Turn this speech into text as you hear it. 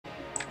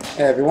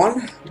Hey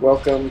everyone,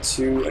 welcome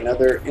to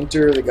another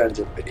Enter the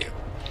Gungeon video.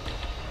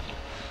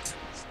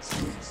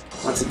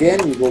 Once again,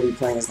 we will be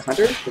playing as the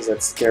Hunter, because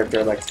that's the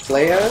character I like to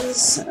play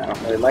as. I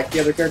don't really like the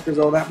other characters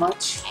all that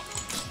much.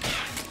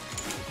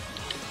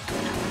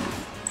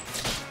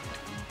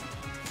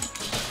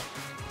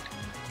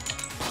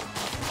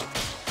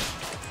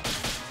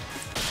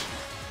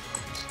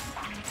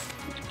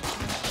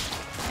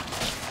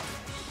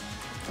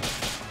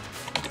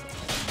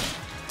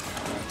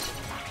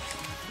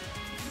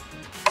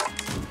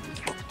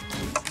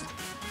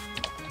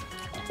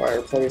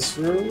 Fireplace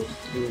room.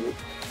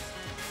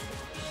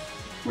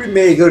 We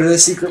may go to the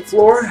secret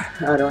floor.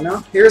 I don't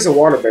know. Here's a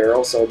water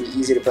barrel, so it'll be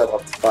easy to put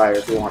up the fire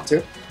if you want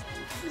to.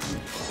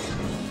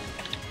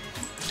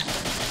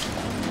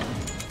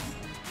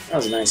 That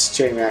was a nice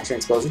chain reaction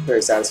explosion.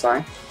 Very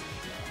satisfying.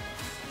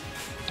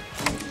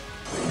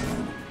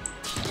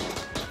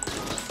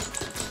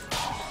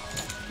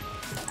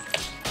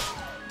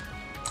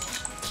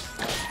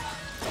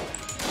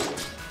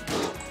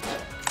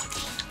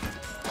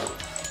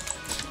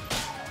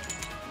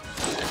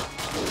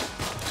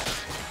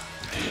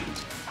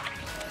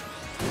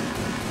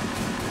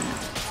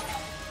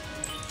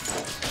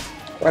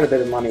 Quite a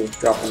bit of money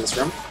dropped in this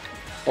room.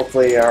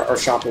 Hopefully our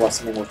shop will have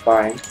something worth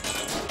buying.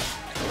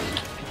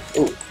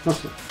 Ooh,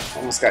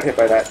 almost got hit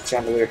by that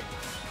chandelier.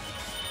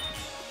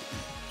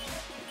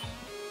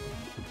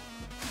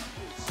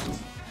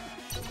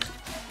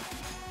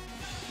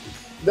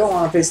 Don't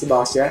want to face the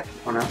boss yet.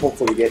 I want to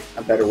hopefully get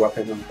a better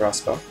weapon than the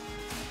crossbow.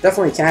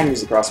 Definitely can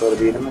use the crossbow to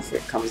beat him if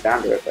it comes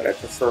down to it, but I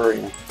prefer,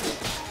 you know,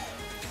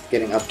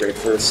 getting upgrade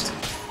first.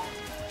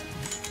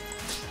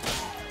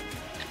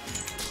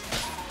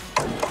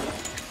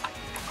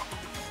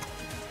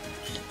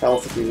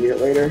 Health if we need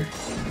it later.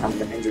 I haven't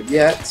been injured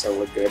yet, so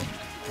we're good.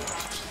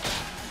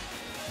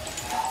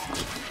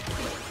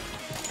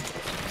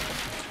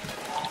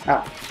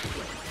 Ah.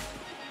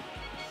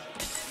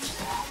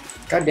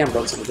 Goddamn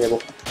bugs on the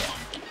table.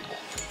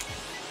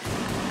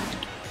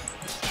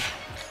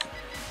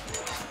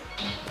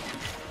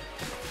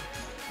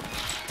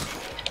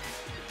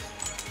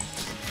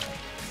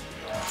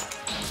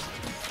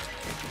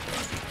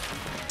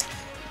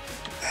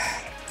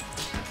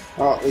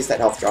 Well, at least that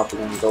health dropped,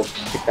 and then go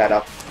pick that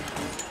up.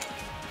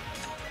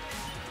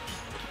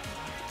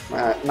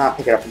 Not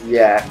pick it up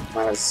yet.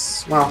 Might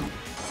as well.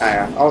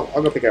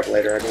 I'll go pick it up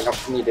later. I mean, I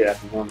don't need it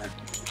at the moment.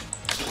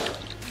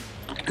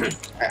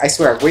 I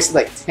swear, I've wasted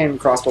like 10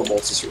 crossbow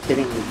bolts just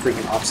hitting the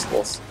freaking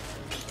obstacles.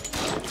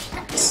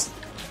 It's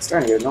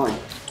starting to get annoying.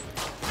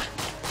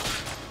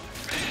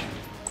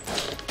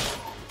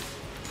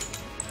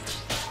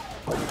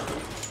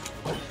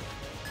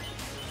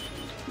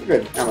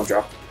 Good, ammo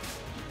drop.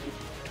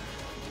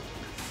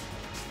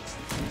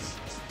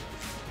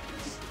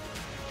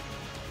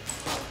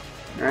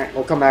 Alright,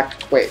 we'll come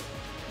back. Wait.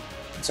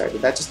 I'm sorry,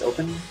 did that just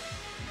open?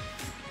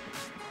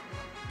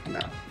 No.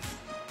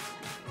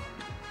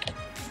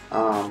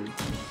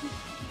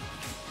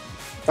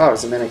 Thought it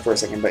was a mimic for a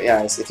second, but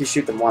yeah, if you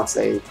shoot them once,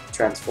 they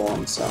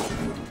transform, so.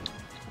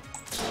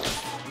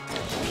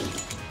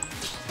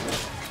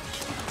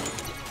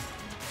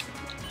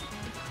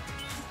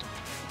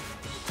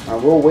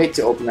 We'll wait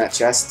to open that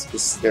chest,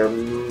 because there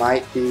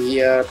might be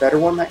a better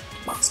one that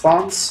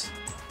spawns.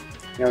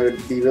 You know, it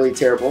would be really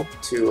terrible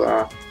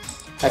to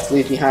have to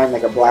leave behind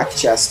like a black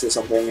chest or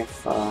something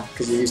if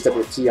because you used up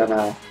your key on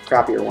a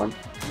crappier one.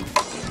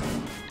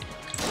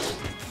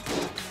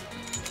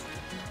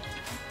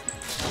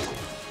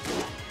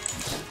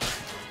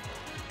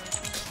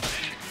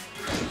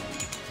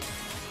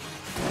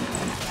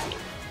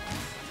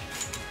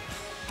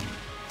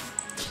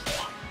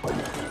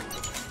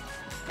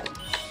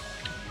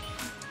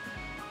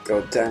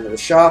 Go down to the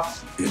shop,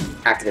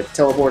 activate the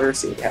teleporter,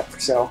 see what we have for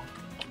sale.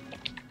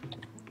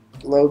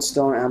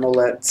 Lodestone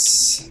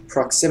amulets,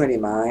 proximity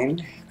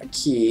mine, a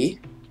key,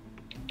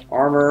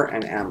 armor,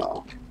 and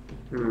ammo.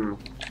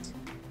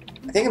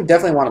 I think I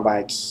definitely want to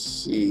buy a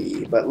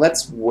key, but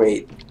let's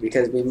wait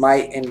because we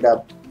might end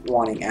up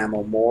wanting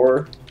ammo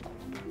more.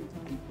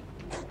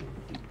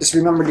 Just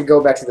remember to go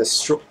back to the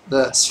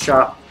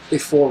shop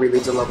before we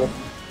leave the level,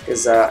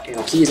 because you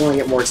know, keys only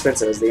get more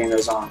expensive as the game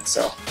goes on.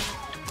 So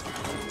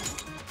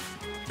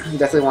you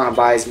definitely want to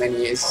buy as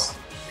many as.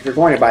 If you're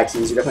going to buy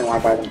keys, you definitely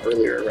want to buy them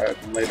earlier rather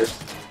than later.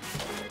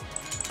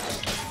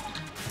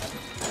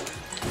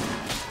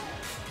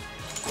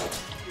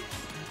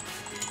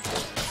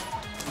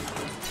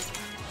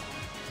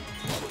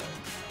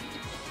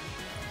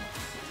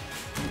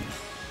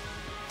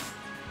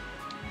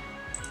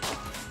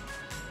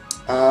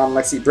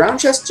 Let's see, brown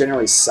chests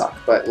generally suck,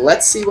 but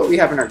let's see what we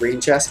have in our green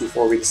chest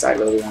before we decide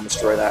whether we want to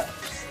destroy that.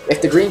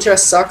 If the green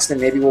chest sucks, then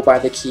maybe we'll buy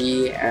the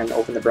key and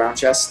open the brown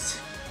chest,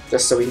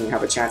 just so we can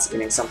have a chance of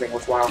getting something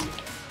worthwhile.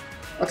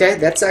 Okay,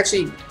 that's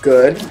actually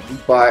good,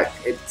 but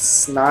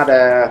it's not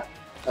a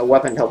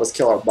weapon to help us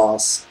kill our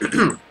boss.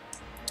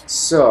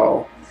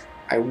 So,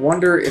 I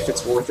wonder if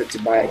it's worth it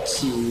to buy a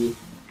key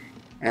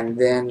and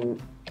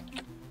then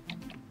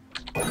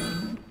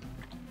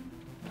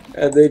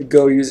and then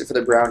go use it for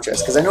the brown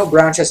chest. Because I know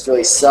brown chests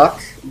really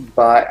suck,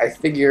 but I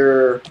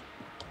figure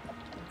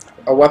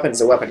a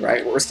weapon's a weapon,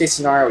 right? Worst case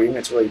scenario, even if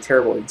it's really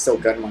terrible, you can still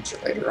gun munch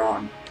it later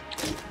on.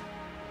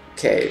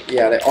 Okay,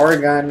 yeah, the aura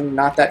gun,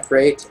 not that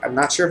great. I'm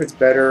not sure if it's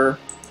better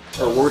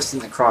or worse than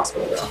the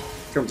crossbow, though,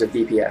 in terms of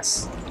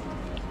DPS.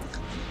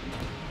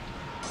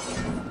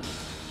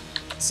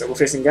 So we're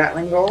facing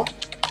Gatling Goal.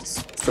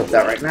 Let's flip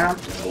that right now.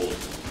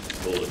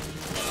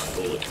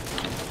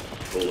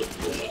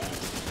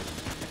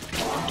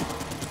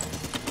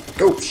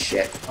 Oh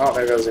shit. Oh,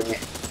 there goes an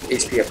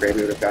HP upgrade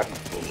we would have gotten.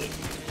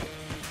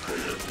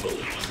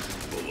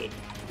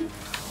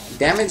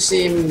 Damage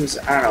seems,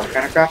 I don't know,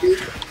 kind of crappy.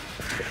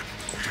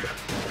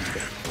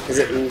 Is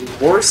it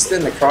worse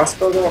than the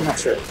crossbow though? I'm not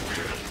sure.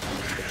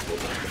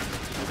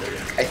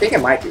 I think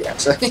it might be,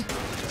 actually.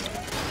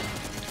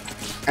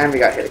 And we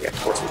got hit again.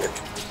 Of course we did.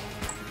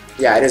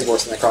 Yeah, it is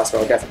worse than the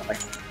crossbow, definitely.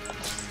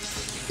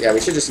 Yeah,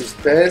 we should just use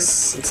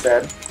this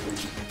instead.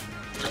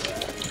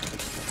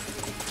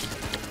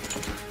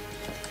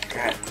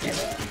 God damn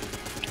it.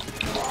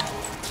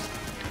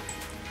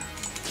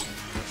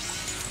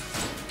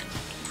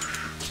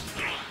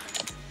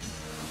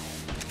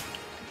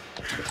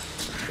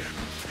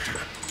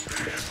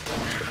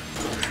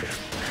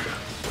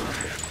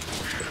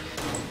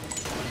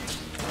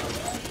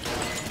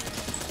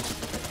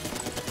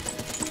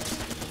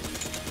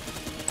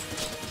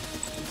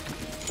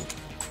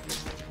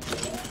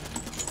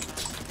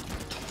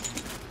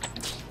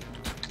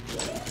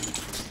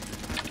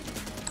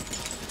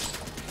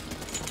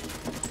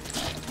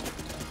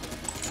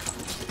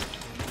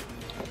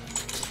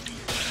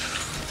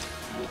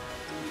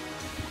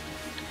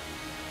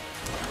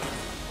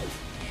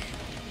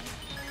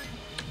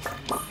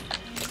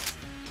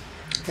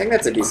 I think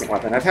that's a decent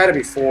weapon. I've had it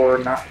before,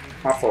 not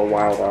for a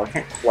while though. I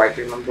can't quite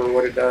remember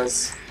what it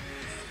does.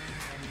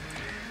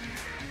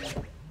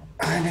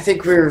 And I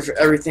think we're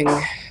everything.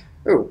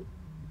 Ooh.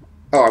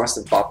 Oh, I must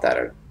have bought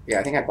that. Yeah,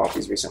 I think I bought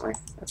these recently.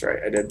 That's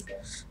right, I did.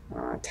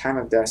 Time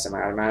of Death,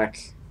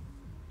 semi-automatic.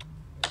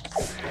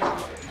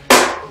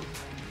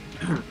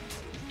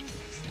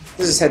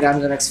 Let's just head down to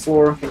the next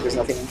floor. I think there's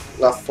nothing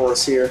left for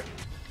us here.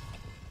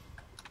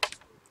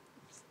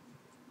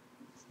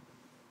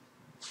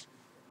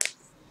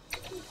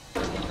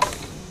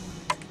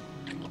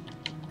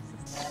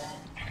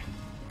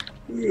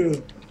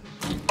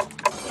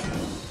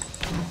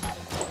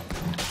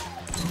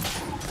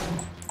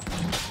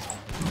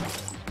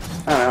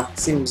 I don't know,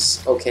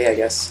 seems okay, I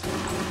guess.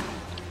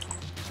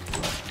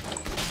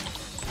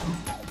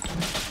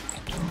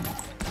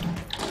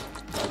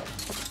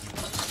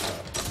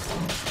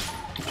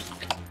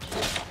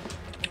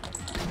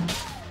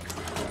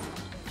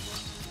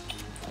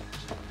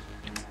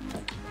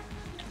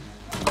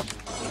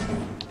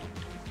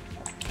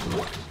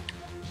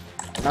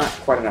 Not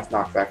quite enough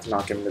knockback to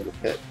knock him into the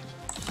pit.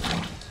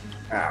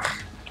 Ah.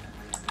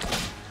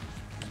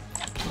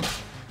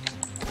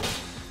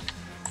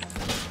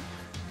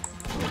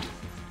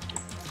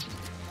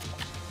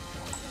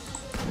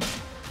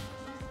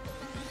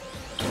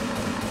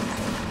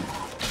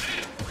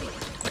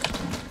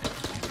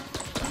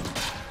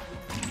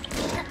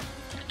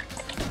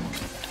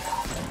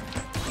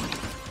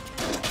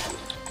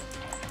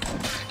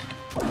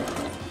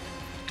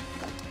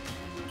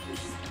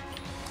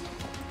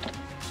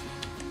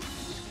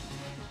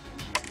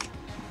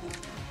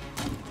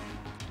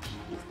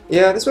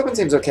 Yeah, this weapon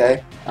seems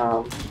okay.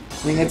 I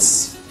mean,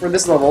 it's for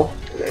this level,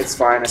 it's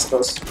fine, I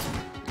suppose.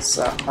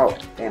 So, oh,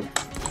 damn.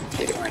 I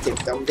hate it when I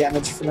take dumb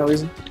damage for no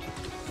reason.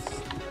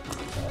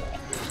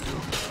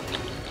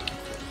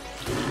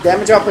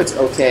 Damage output's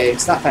okay.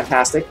 It's not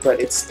fantastic,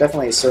 but it's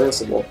definitely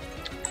serviceable.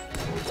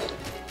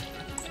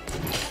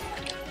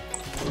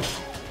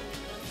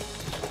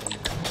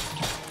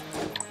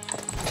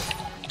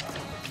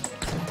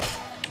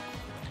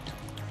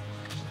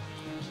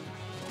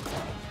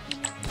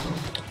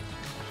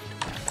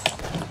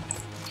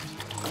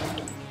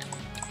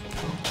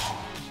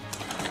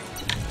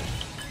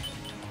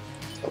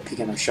 Peek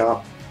in our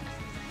shop.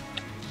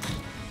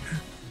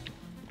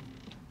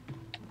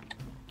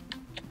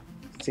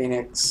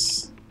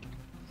 Phoenix,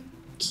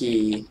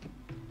 key,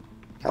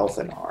 health,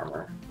 and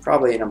armor.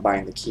 Probably end up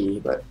buying the key,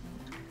 but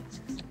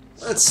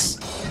let's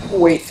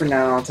wait for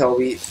now until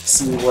we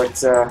see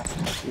what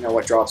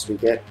what drops we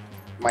get.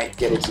 Might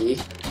get a key.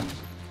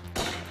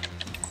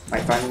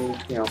 Might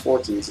find 4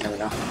 keys. You never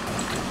know.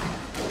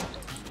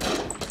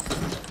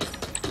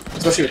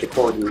 Especially with the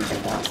core key, you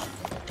can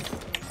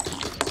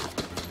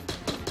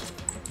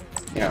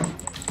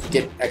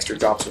get extra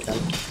drops with them,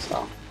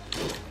 so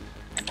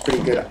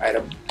pretty good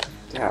item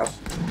to have.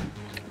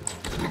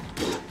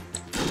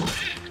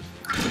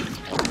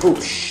 Oh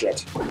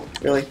shit!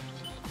 Really?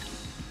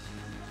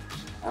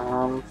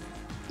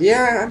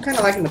 Yeah, I'm kind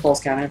of liking the pulse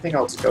cannon. I think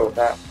I'll just go with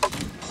that.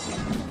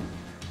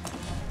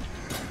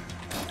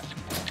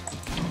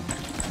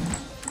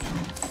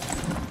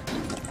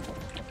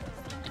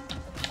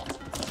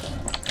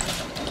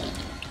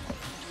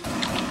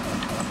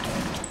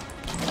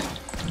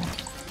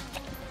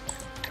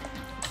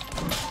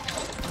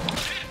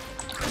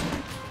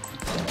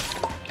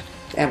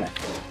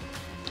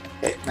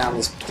 Now I'm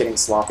just getting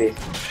sloppy.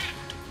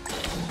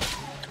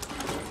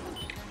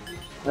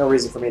 No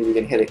reason for me to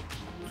be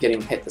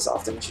getting hit this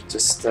often. I should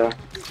just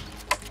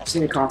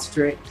need to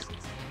concentrate.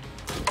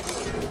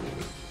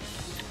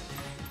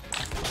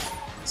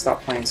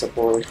 Stop playing so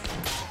poorly.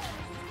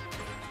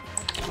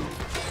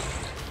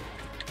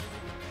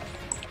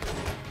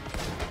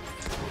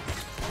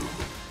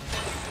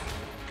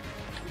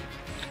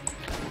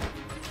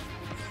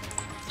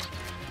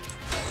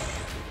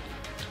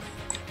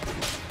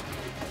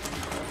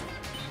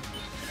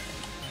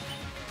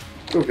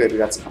 Oh good, we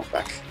got some health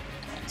back.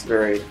 It's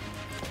very,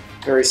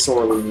 very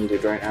sorely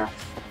needed right now.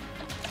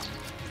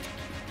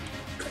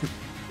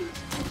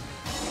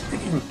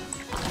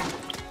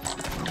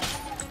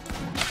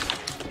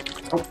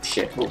 Oh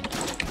shit, oh.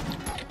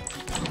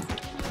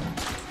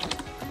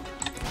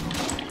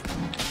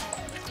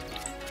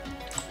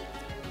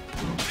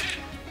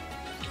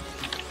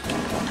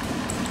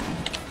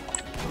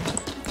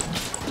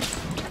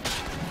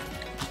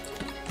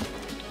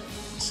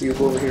 Cube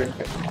over here.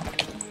 Okay.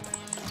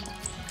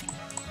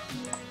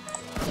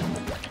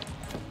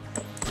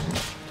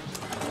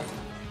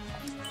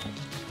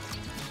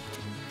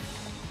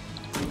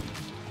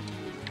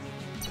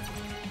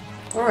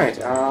 Alright,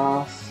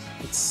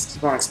 let's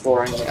keep on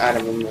exploring the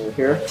item room over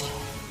here.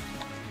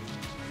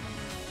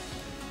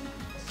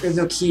 There's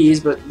no keys,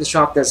 but the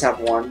shop does have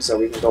one, so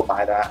we can go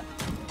buy that.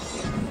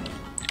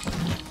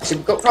 I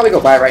should probably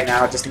go buy it right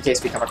now, just in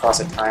case we come across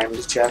a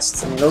timed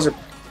chest. I mean, those are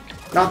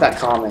not that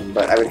common,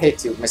 but I would hate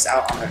to miss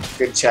out on a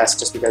good chest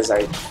just because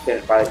I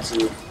didn't buy the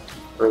key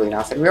early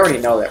enough. And we already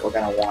know that we're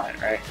going to want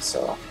it, right?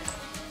 So,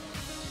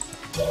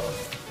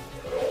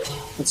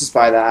 let's just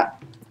buy that.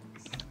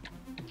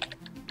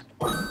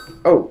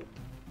 Oh,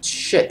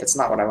 shit, that's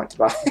not what I went to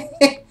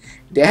buy.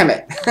 Damn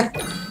it. I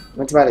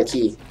went to buy the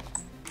key.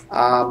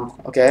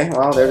 Okay,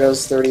 well, there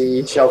goes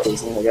 30 shell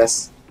casing, I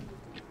guess.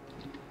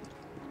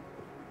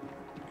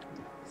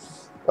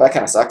 Well, that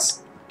kind of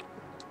sucks.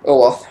 Oh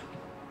well.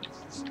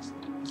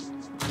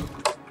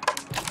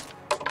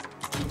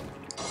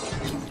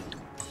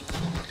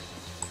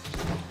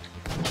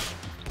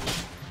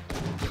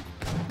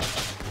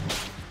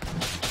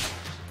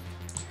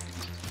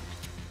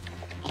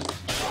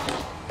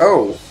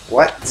 Oh,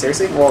 what?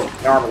 Seriously? Well,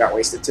 the armor got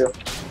wasted too.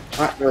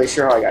 Not really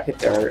sure how I got hit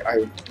there.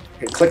 I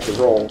had clicked the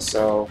roll,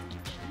 so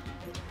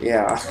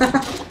yeah.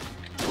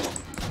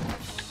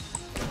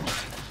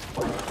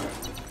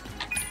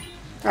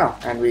 Oh,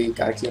 and we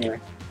got a key anyway.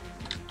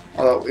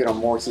 Although, you know,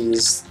 more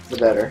keys, the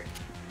better.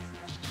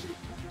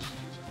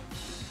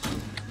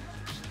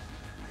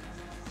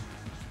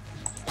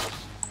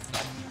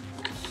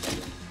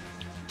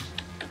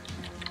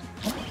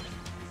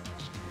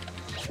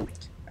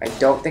 I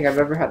don't think I've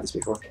ever had this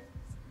before.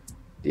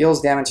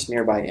 Deals damage to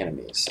nearby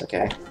enemies.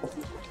 Okay.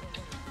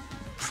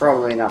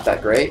 Probably not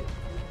that great.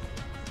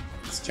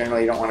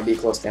 Generally, you don't want to be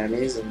close to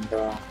enemies, and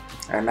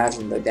I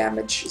imagine the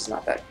damage is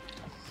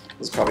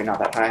probably not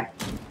that high.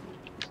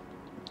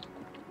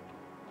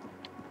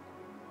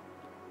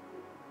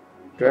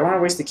 Do I want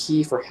to waste the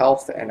key for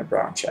health and a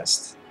brown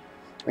chest?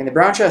 I mean, the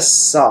brown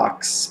chest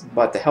sucks,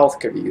 but the health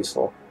could be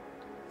useful.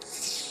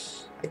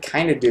 I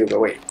kind of do, but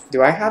wait.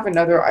 Do I have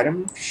another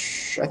item?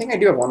 I think I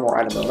do have one more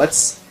item room.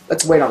 Let's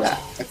wait on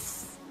that.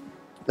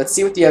 Let's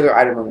see what the other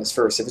item room is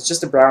first. If it's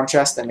just a brown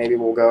chest, then maybe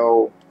we'll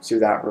go to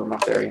that room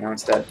up there, you know,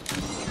 instead.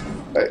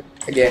 But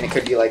again, it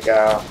could be like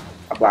a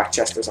black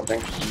chest or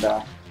something,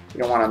 and you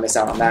don't want to miss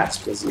out on that just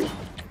because you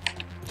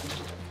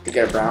could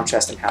get a brown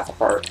chest in half a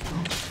part.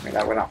 I mean,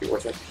 that would not be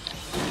worth it.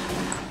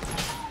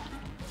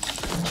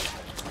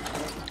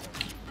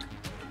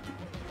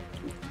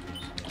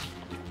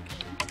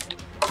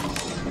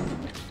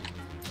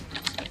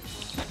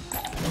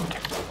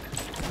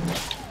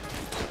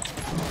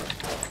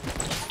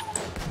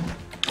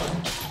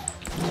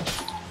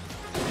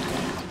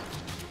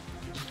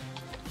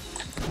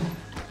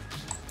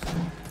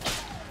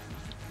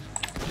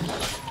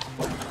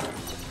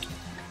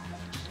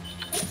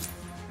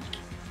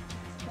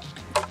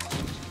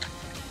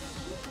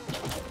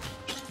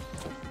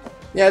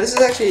 Yeah, this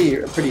is actually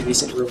a pretty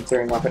decent room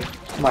clearing weapon.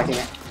 I'm liking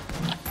it.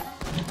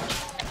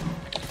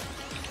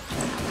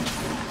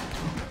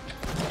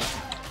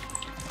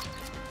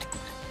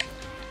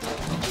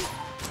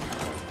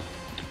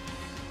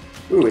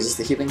 Ooh, is this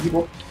the healing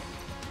people?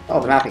 Oh,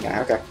 the mapping guy,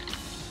 okay.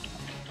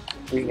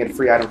 We can get a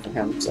free item from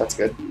him, so that's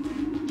good.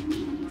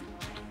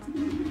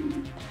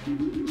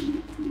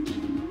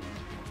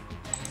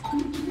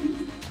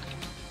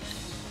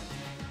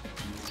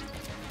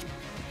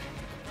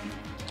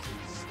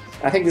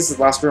 I think this is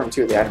the last room,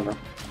 too, the item room.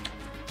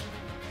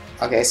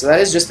 Okay, so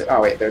that is just...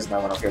 Oh, wait, there's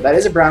another one over here. That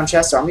is a brown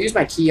chest, so I'm going to use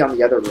my key on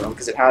the other room,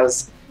 because it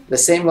has the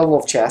same level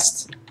of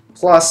chest,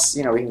 plus,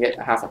 you know, we can get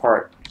half a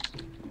part.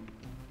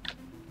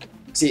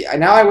 See,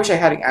 now I wish I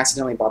hadn't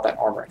accidentally bought that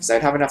armor, because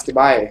I'd have enough to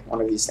buy one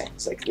of these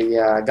things. Like, the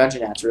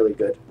Gungeon hat's really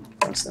good,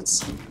 for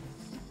instance.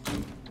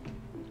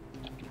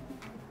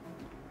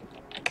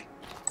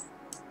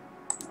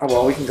 Oh,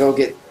 well, we can go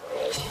get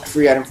a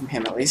free item from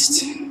him, at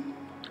least.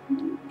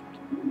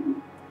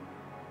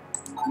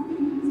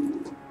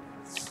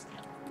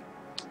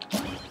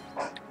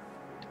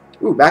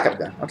 Ooh, backup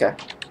gun. Okay.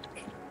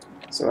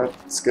 So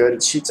that's good.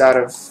 It shoots out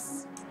of...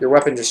 Your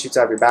weapon just shoots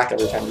out of your back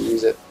every time you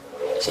use it.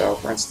 So,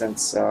 for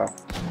instance,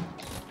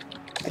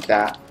 like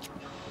that.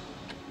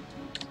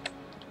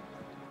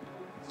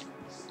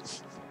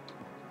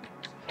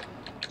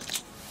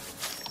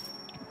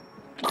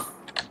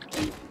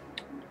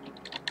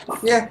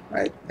 Yeah,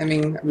 I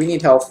mean, we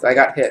need health. I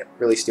got hit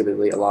really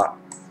stupidly a lot.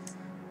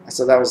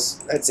 So that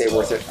was, I'd say,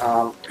 worth it.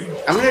 I'm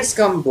gonna just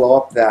come blow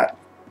up that...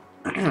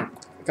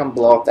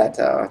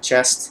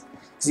 chest.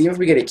 Because even if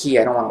we get a key,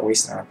 I don't want to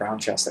waste it on a brown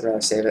chest. I'd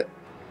rather save it.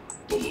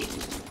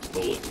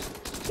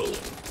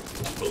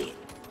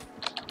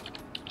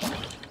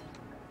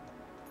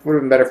 Would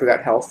have been better if we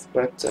got health,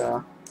 but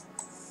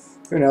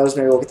who knows?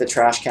 Maybe we'll get the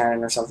trash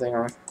cannon or something,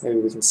 or maybe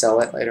we can sell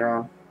it later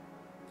on.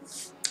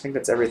 I think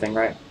that's everything,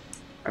 right?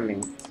 I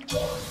mean,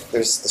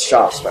 there's the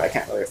shops, but I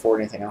can't really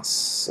afford anything else.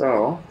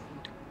 So,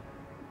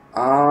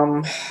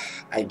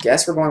 I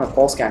guess we're going with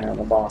pulse cannon on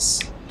the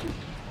boss.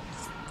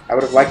 I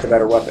would have liked a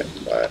better weapon,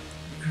 but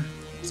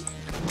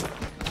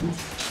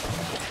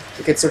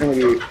it could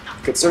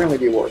certainly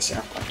be worse,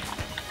 yeah.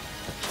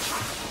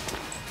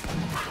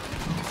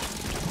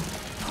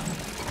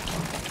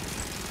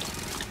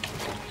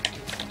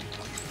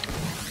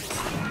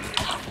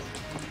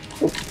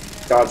 Oop,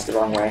 dodged the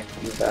wrong way.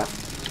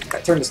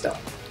 Okay, turn this down.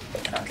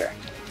 Okay,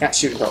 can't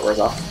shoot until it wears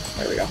off.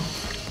 There we go.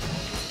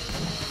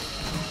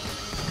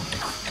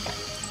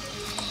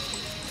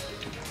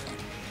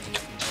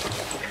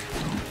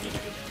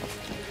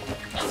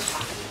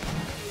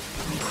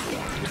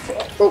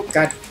 Oh,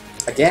 God.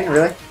 Again?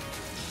 Really?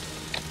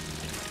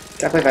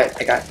 Can't believe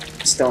I got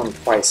stoned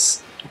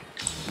twice.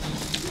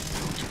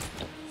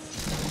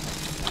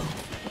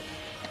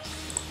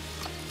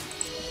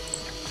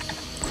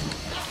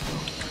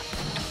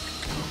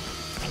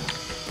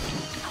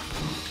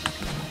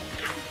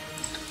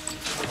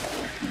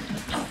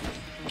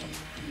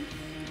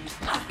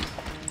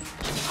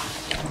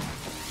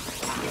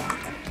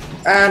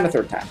 And the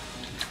third time.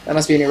 That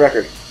must be a new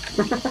record.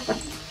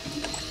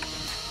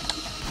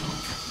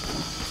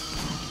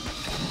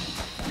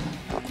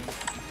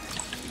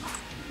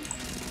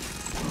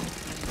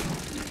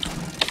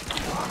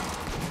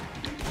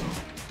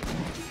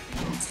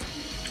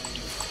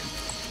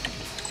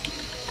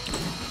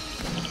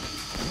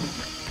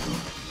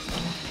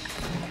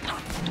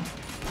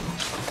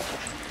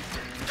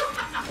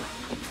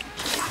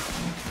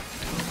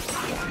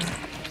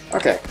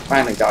 Okay,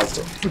 finally dodged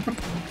it.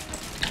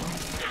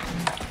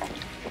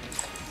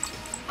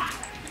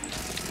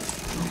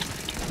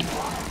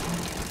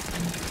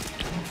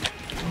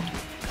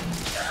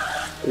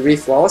 Did we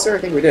flawless her? I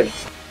think we did.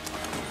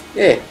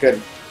 Yay,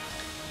 good.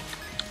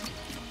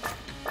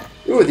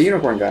 Ooh, the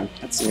unicorn gun.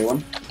 That's a new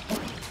one.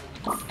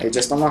 I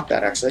just unlocked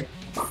that, actually.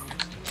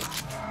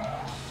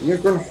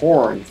 Unicorn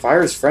horn.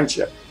 Fires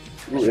friendship.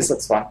 Ooh, this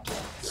looks fun.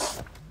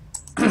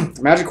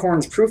 The magic horn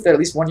is proof that at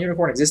least one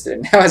unicorn existed,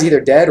 and now is either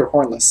dead or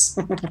hornless.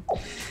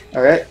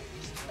 Alright.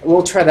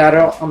 We'll try that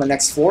out on the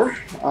next floor.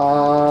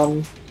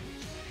 I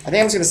think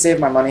I'm just going to save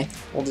my money.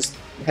 We'll just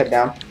head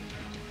down.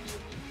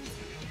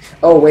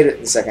 Oh, wait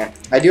a second.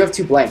 I do have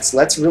 2 blanks.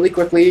 Let's really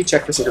quickly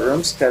check for secret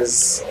rooms,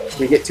 because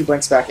we get 2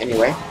 blanks back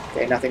anyway.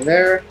 Okay, nothing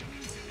there.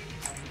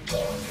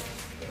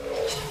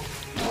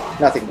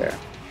 Nothing there.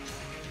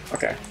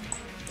 Okay.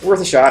 Worth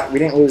a shot. We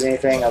didn't lose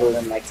anything other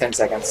than like 10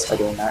 seconds by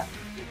doing that.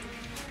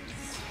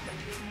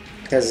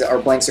 Because our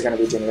blanks are going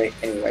to regenerate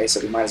anyway,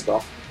 so we might as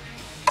well.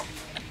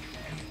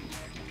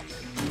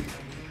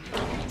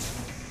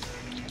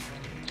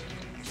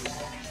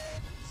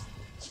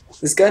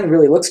 This gun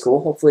really looks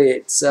cool. Hopefully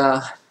it's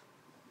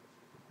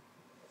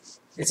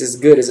as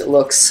good as it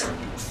looks.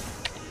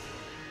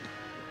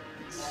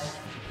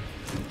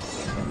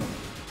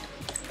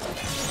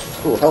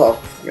 Ooh, hello.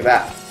 Look at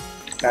that.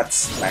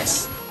 That's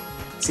nice.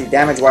 Let's see,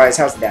 damage-wise,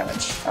 how's the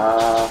damage?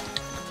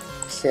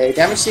 Okay,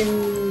 damage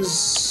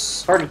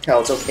seems hard to tell.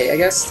 It's okay, I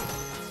guess.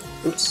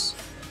 Oops.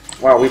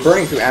 Wow, we're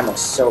burning through ammo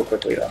so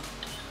quickly, though.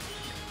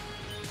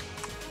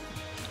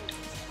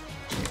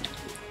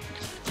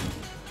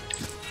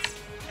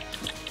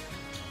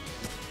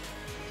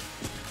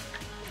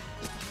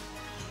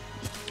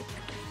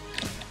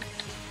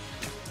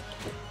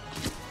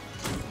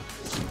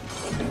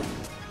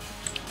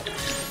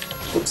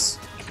 Oops.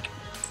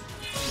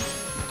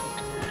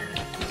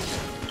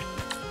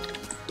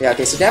 Yeah,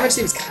 okay, so damage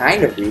seems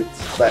kind of weak,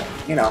 but,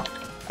 you know,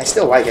 I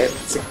still like it.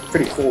 It's a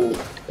pretty cool...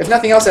 If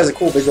nothing else, it has a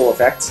cool visual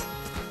effect.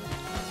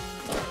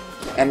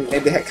 And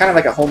it kind of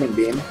like a homing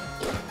beam.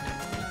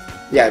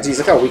 Yeah, geez,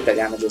 look how weak that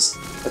damage is.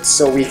 That's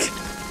so weak.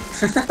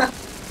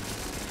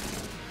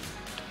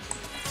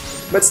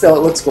 But still, it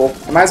looks cool.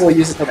 I might as well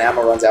use it until the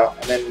ammo runs out,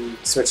 and then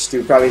switch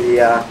to probably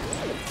the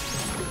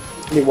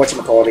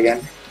whatchamacallit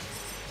again.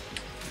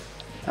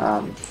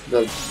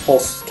 The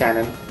pulse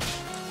cannon.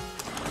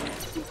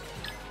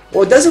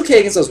 Well, it does okay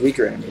against those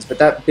weaker enemies, but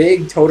that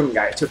big totem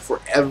guy took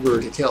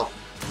forever to kill.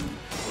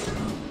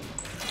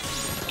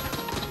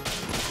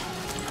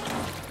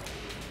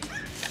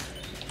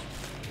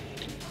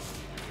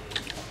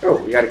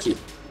 Oh, we got a key.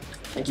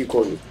 Thank you,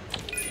 Corgi.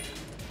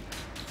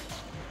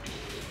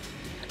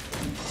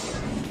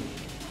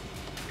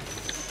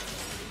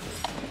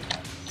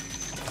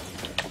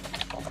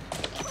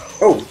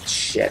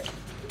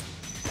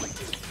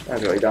 That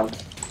was really dumb.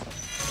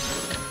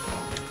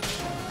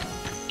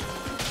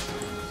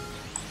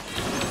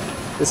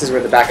 This is where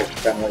the backup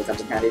gun really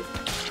comes in handy.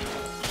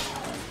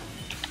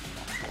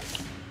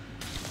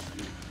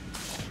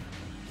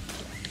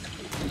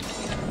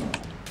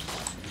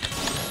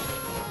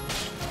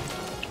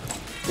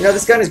 You know,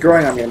 this gun is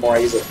growing on me the more I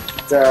use it.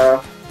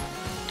 It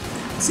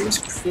seems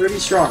pretty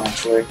strong,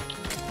 actually.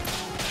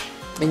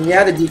 I mean,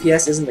 yeah, the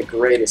DPS isn't the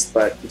greatest,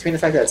 but between the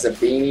fact that it's a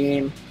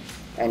beam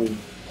and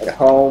it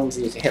homes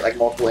and you can hit like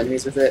multiple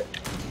enemies with it,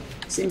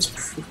 seems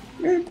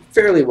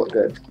fairly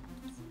good.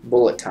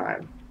 Bullet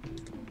time.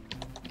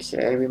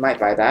 Okay, we might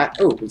buy that.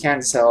 Oh, we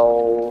can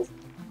sell...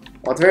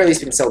 Well, at the very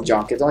least we can sell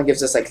junk. It only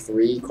gives us like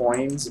 3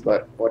 coins,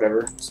 but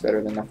whatever. It's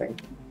better than nothing.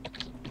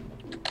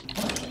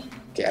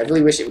 Okay, I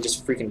really wish it would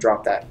just freaking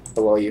drop that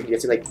below you. You have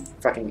to like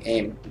fucking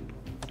aim.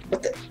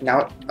 What the...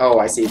 Now... Oh,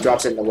 I see. It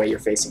drops it in the way you're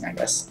facing, I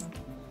guess.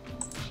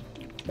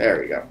 There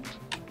we go.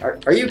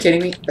 Are you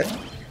kidding me?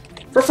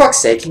 For fuck's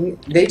sake, can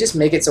they just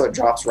make it so it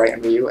drops right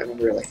under you? I mean,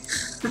 really.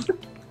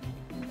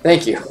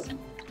 Thank you.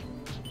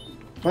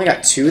 Only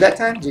got 2 that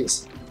time?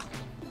 Jeez.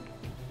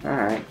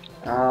 Alright.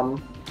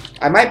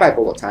 I might buy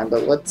bullet time,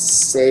 but let's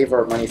save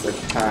our money for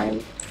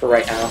time. For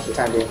right now, for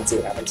time being, and see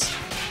what happens.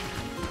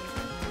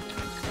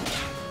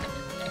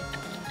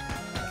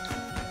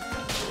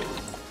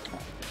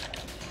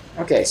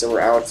 Okay, so we're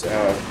out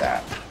of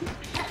that.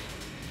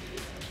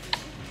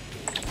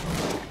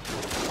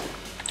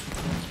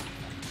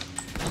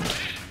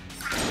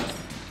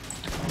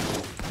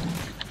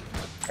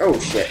 Oh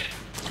shit.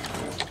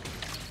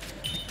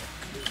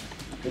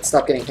 Let's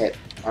stop getting hit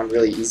on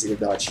really easy to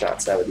dodge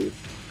shots. That would be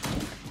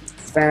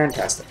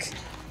fantastic.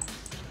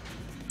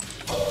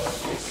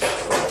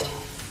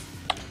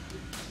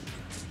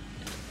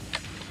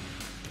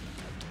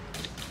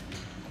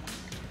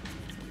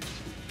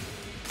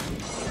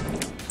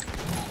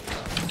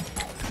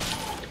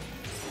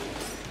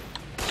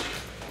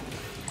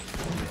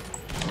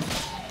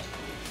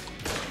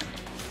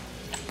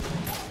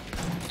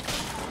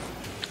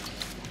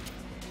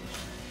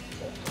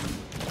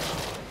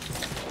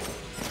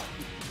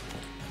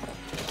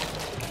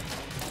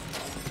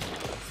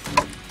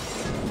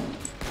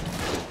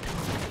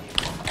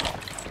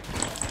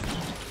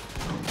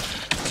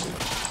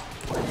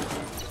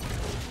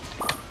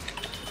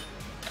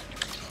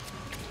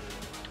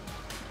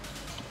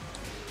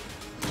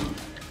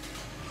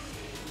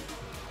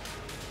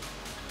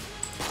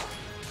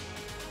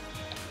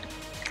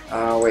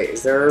 Wait,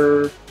 is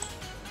there...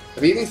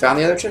 Have you even found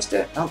the other chest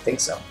yet? I don't think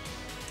so.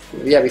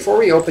 Yeah, before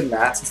we open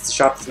that, since the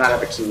shop does not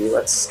have a key,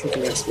 let's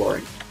continue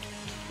exploring.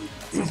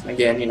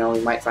 Again, you know, we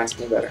might find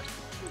something better.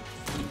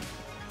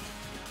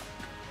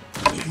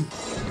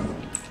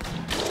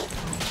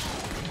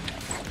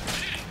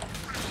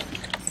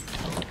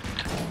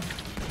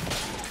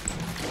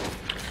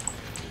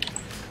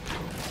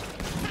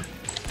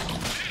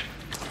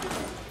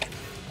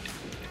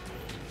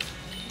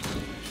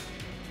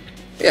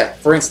 Yeah,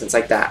 for instance,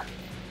 like that.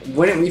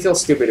 Wouldn't we feel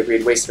stupid if we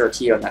had wasted our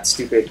key on that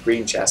stupid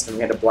green chest and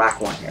we had a black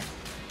one here?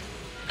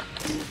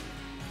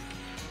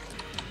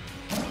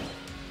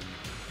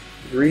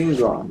 Green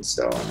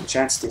Grindstone.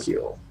 Chance to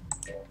heal.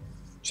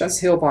 Chance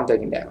to heal upon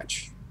taking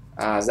damage.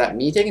 Is that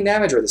me taking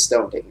damage or the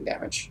stone taking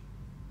damage?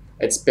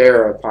 It's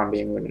bearer upon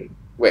being wounded.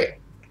 Wait.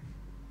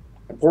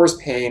 Abhors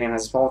pain and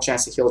has a small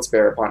chance to heal its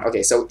bearer upon...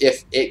 Okay, so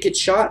if it gets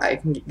shot, I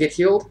can get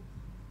healed?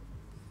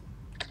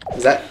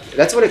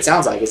 That's what it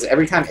sounds like, is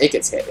every time it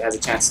gets hit, it has a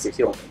chance to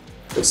heal me.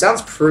 Which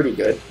sounds pretty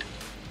good.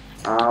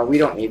 We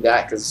don't need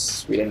that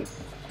because we didn't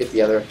get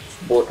the other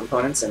bullet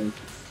components, and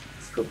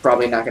we're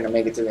probably not going to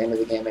make it to the end of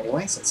the game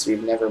anyway, since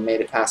we've never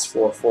made it past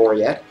floor 4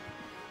 yet.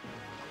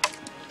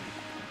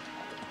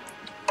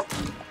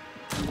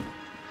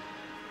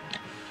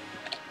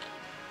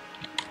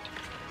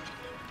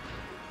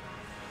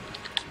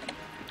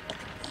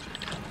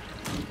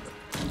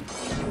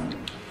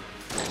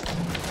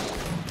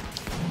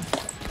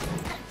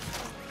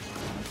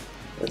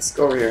 Let's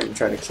go over here and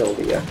try to kill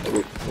the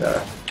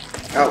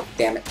oh,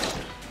 damn it.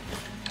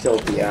 Kill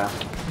the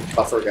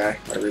buffer guy,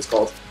 whatever he's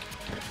called.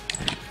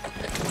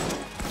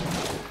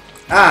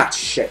 Ah,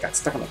 shit, got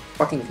stuck on the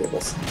fucking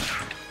cables.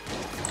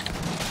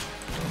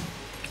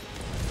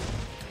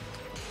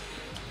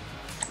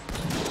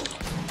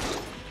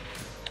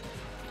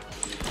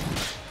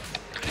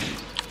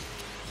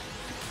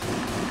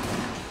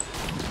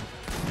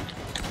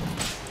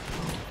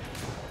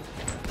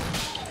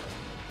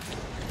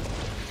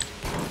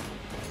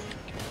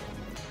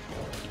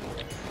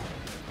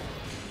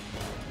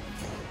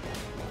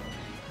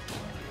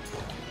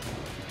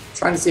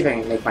 Trying to see if I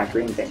can make my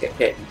green thing get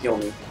hit and heal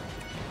me.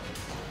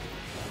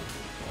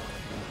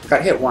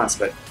 Got hit once,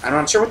 but I'm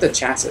not sure what the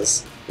chance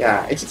is.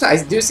 Yeah,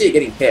 I do see it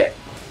getting hit,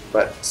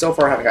 but so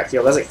far I haven't got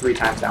healed. That's like 3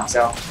 times now,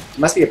 so it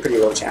must be a pretty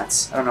low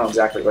chance. I don't know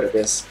exactly what it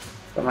is,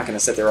 but I'm not going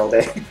to sit there all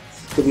day.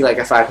 Could be like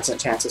a 5%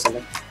 chance or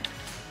something.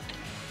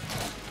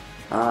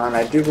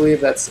 I do believe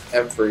that's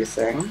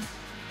everything.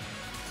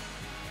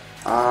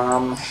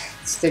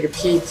 Let's take a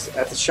peek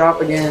at the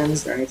shop again.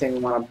 Is there anything we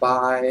want to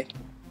buy?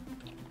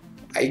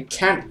 I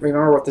can't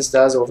remember what this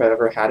does or if I've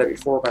ever had it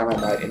before, but I'm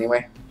gonna buy it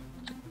anyway.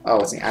 Oh,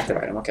 it's an active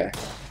item, okay.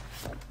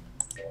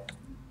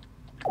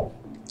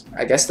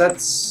 I guess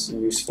that's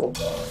useful.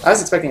 I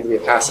was expecting it to be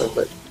a passive,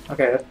 but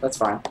okay, that's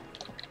fine.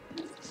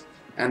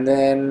 And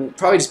then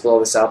probably just blow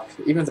this up.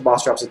 Even if the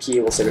boss drops a key,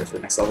 we'll save it for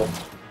the next level.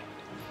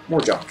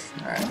 More junk.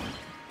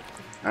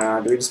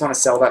 Alright. Do we just want to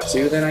sell that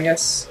too then, I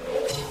guess?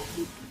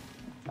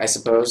 I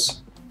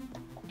suppose.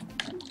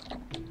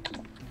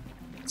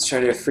 Let's try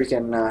to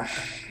freaking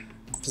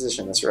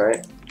position this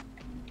right.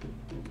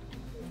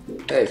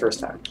 Hey, first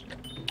time.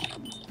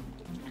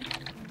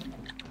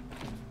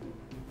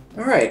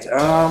 Alright,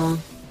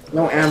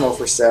 no ammo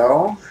for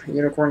sale.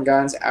 Unicorn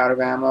gun's out of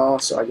ammo,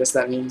 so I guess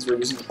that means we're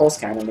using the pulse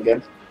cannon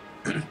again.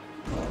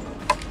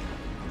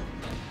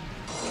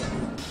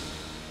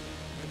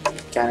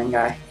 Cannon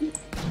guy.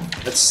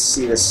 Let's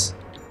see this.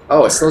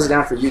 Oh, it slows it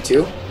down for you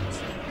too?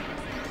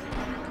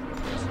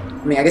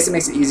 I mean, I guess it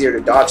makes it easier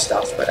to dodge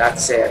stuff, but I have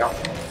to say I don't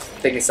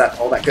think it's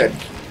all that good.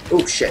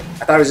 Oh shit.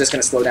 I thought it was just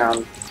going to slow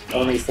down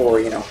only for,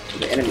 you know,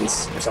 the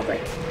enemies or something.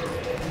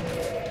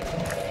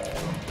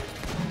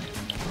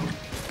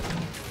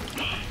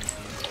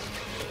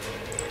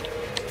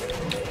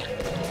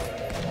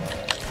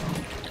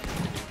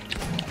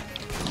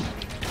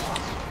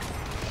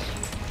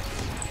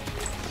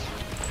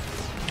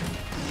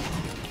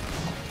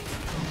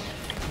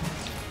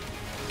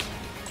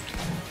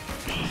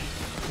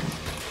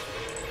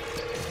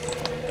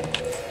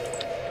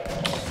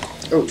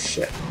 Oh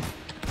shit.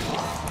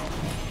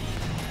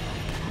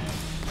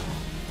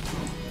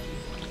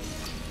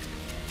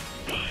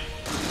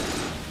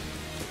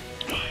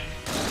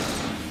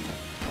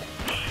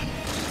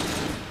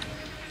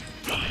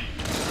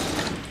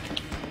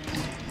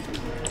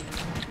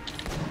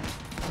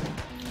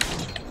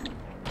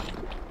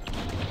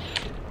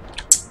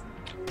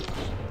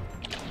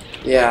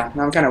 Yeah,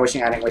 now I'm kind of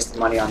wishing I hadn't wasted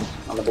money on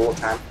the bullet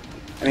time.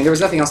 I mean, there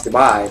was nothing else to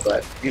buy,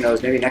 but who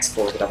knows, maybe next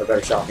floor could have a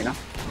better shop, you know?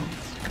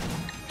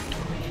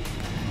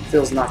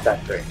 Feels not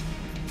that great.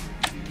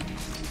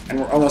 And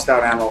we're almost out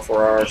of ammo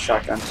for our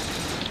shotgun.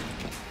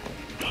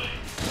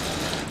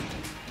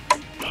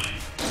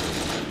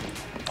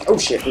 Oh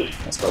shit, ooh,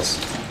 that's close.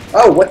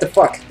 Oh, what the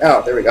fuck?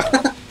 Oh, there we go.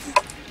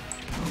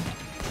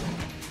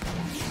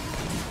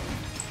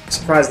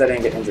 Surprised I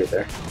didn't get injured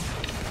there.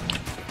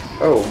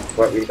 Oh,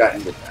 but we got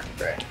injured there.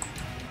 Great.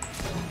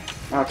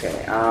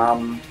 Okay,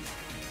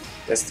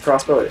 guess the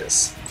crossbow it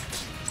is.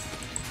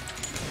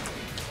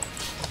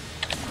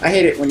 I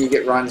hate it when you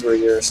get runs where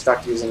you're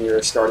stuck using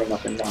your starting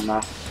weapons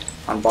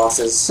on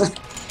bosses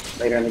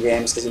later in the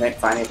games because you didn't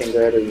find anything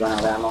good or you run out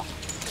of ammo.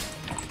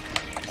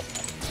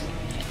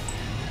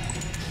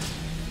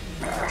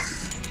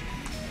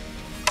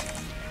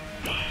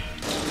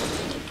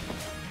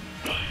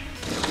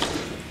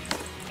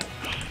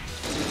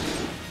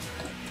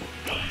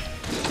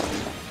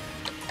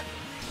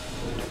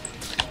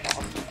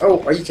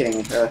 Oh, are you kidding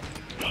me?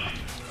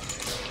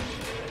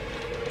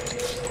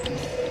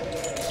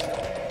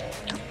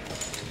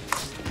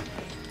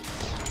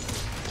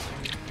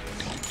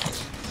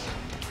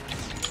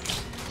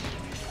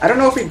 I don't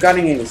know if we've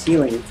gotten any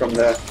healing from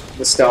the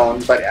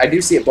stone, but I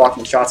do see it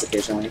blocking shots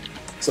occasionally,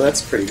 so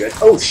that's pretty good.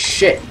 Oh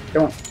shit!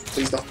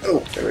 Please don't. Oh,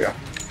 there we go.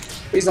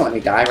 Please don't let me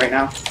die right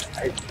now.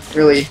 I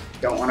really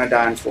don't want to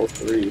die on floor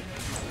 3.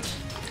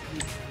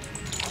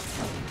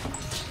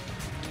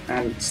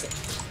 And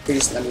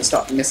please let me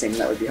stop missing.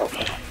 That would be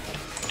helpful.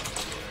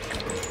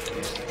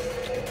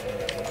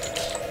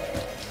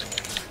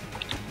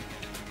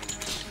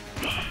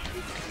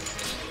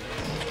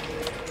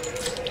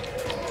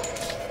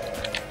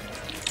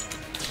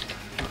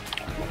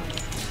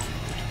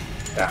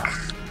 Ah.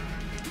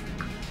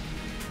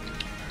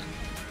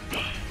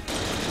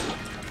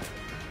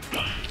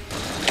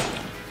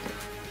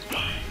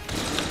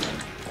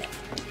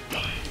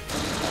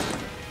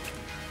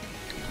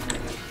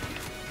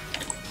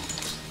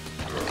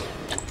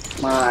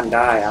 Come on,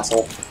 die,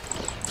 asshole.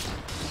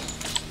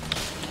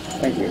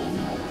 Thank you.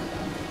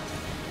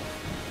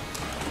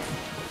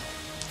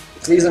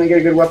 Please let me get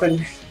a good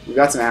weapon. We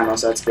got some ammo,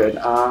 so that's good.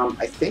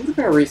 I think I'm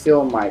gonna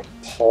refill my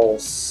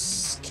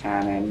pulse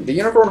cannon. The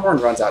unicorn horn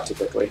runs out too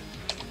quickly.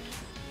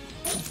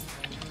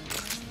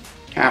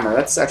 Hammer,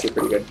 that's actually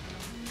pretty good.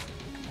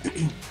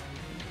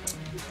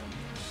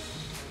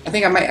 I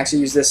think I might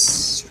actually use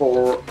this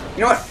for...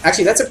 You know what?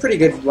 Actually, that's a pretty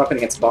good weapon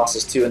against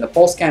bosses, too. And the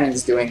pulse cannon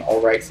is doing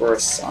alright for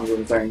us on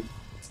room clearing.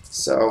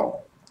 So,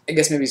 I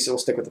guess maybe we'll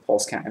stick with the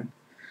pulse cannon.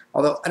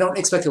 Although, I don't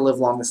expect to live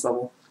long this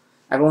level.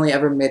 I've only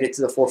ever made it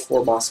to the 4th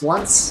floor boss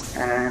once,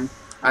 and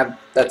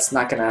that's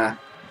not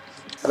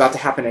about to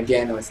happen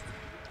again with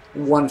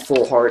one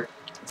full heart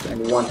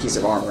and one piece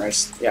of armor. I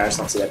just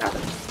don't see that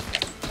happening.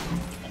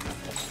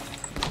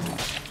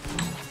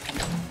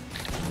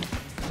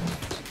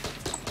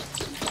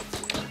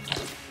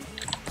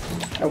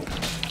 Oh,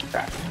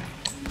 crap.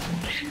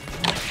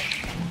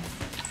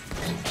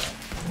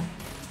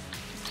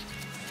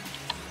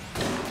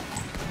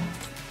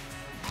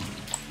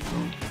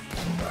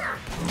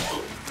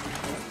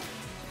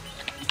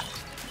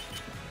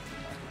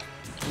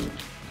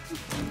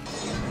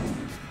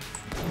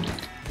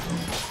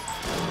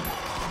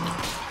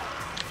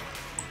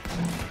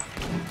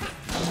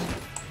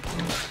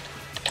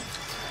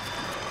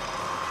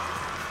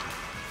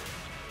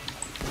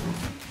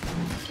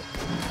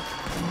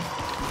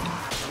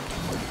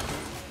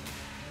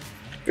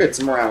 Good,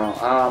 some more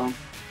ammo.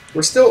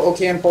 We're still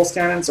okay in pulse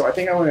cannon, so I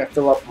think I'm going to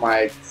fill up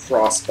my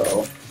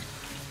crossbow.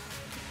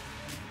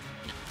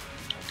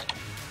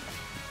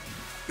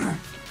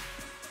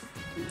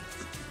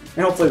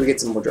 And hopefully we get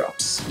some more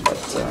drops. But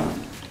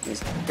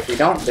if we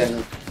don't,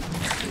 then...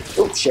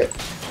 Oh, shit.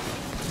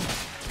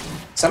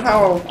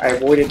 Somehow I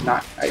avoided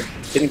not... I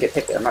didn't get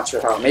hit there. I'm not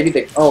sure how. Maybe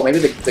the... Oh, maybe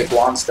the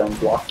Guanstone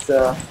blocked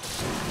the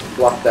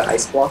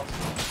ice block.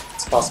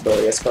 It's a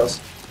possibility, I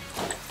suppose.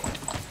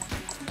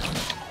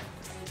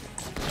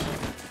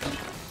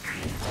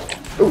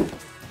 Ooh!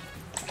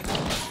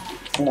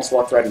 Almost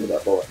walked right into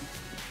that bullet.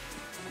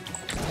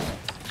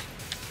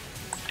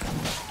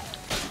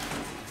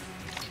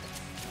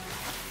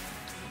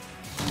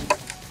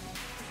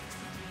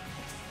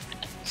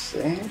 See?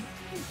 I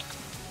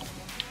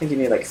think you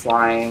need like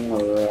flying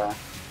or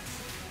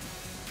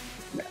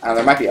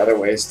there might be other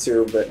ways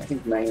too, but I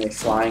think mainly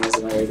flying is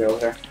the way to go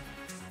there.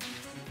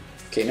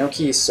 Okay, no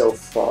keys so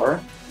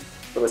far,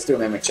 but let's do a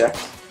mimic check.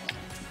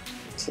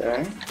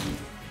 Okay.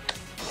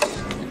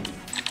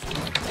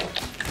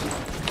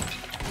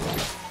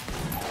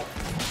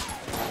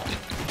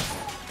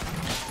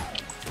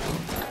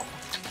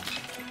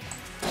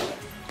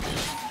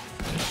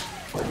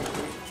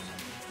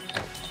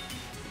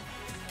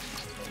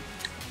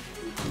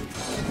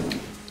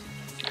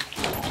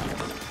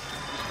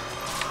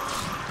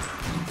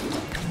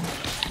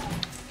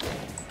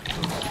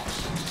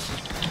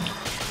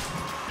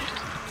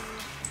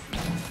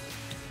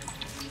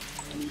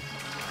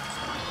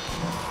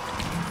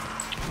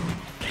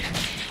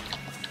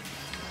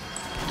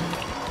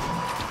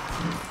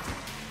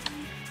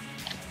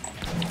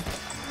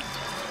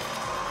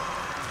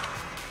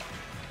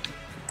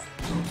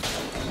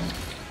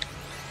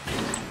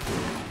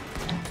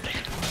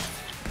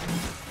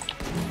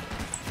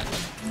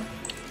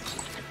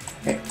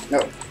 Hey, no.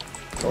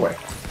 Go away.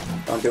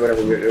 Don't do whatever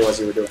it was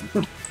you were doing.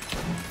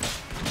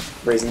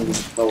 Raising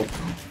these little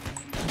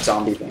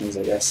zombie things,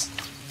 I guess.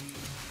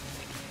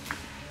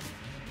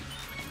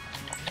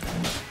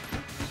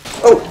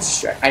 Oh,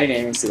 shit. I didn't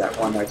even see that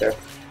one right there.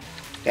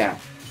 Damn.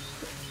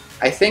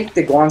 I think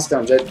the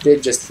Guanstone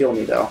did just heal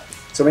me, though.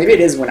 So maybe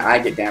it is when I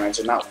get damaged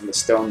and not when the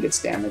stone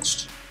gets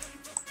damaged.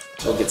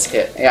 Or gets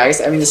hit. Yeah,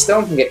 I mean, the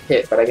stone can get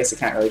hit, but I guess it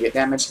can't really get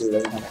damaged because it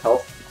doesn't have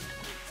health.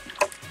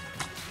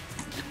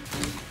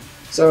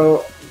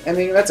 So, I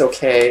mean, that's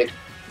okay.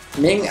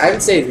 I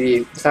would say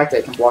the fact that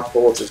it can block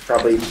bullets is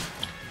probably,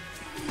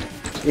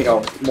 you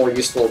know, more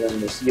useful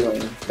than the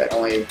healing that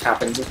only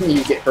happens when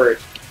you get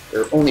hurt,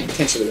 or only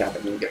potentially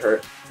happens when you get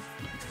hurt.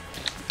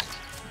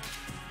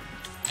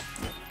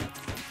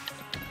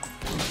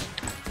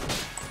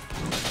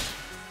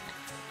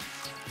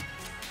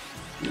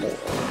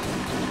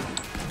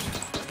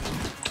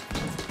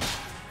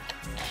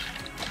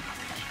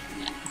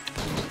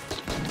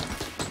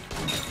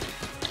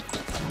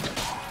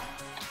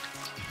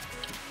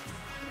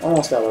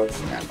 Almost out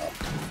of ammo.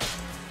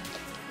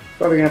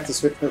 Probably gonna have to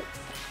switch.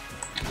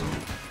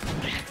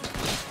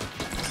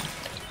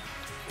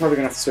 Probably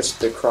gonna have to switch to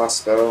the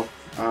crossbow.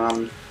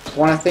 I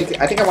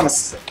think I want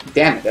to.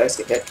 Damn it! Did I just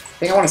get hit? I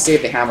think I want to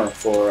save the hammer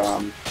for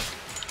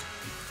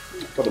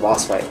the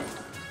boss fight.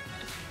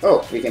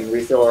 Oh, we can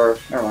refill our.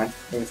 Never mind.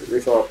 We can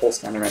refill our pulse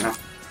cannon right now.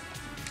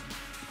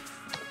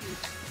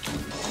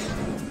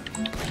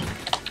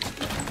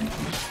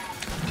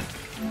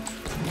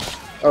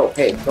 Oh,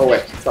 hey, go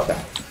away! Stop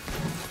that.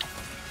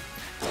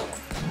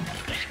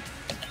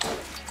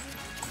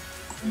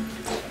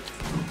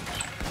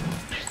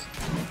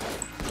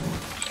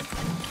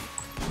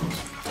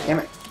 Damn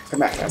it.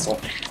 Come back, asshole.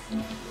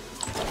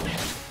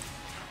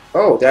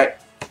 Oh,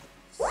 that...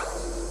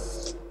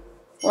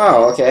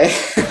 Wow, okay.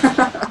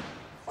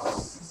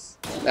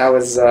 That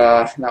was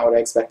not what I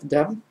expected to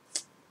happen.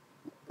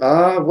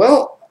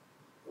 Well,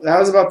 that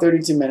was about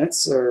 32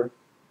 minutes, or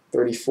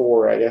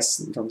 34, I guess,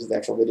 in terms of the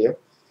actual video.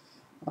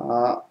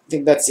 I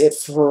think that's it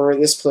for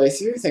this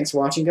playthrough. Thanks for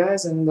watching,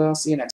 guys, and see you next time.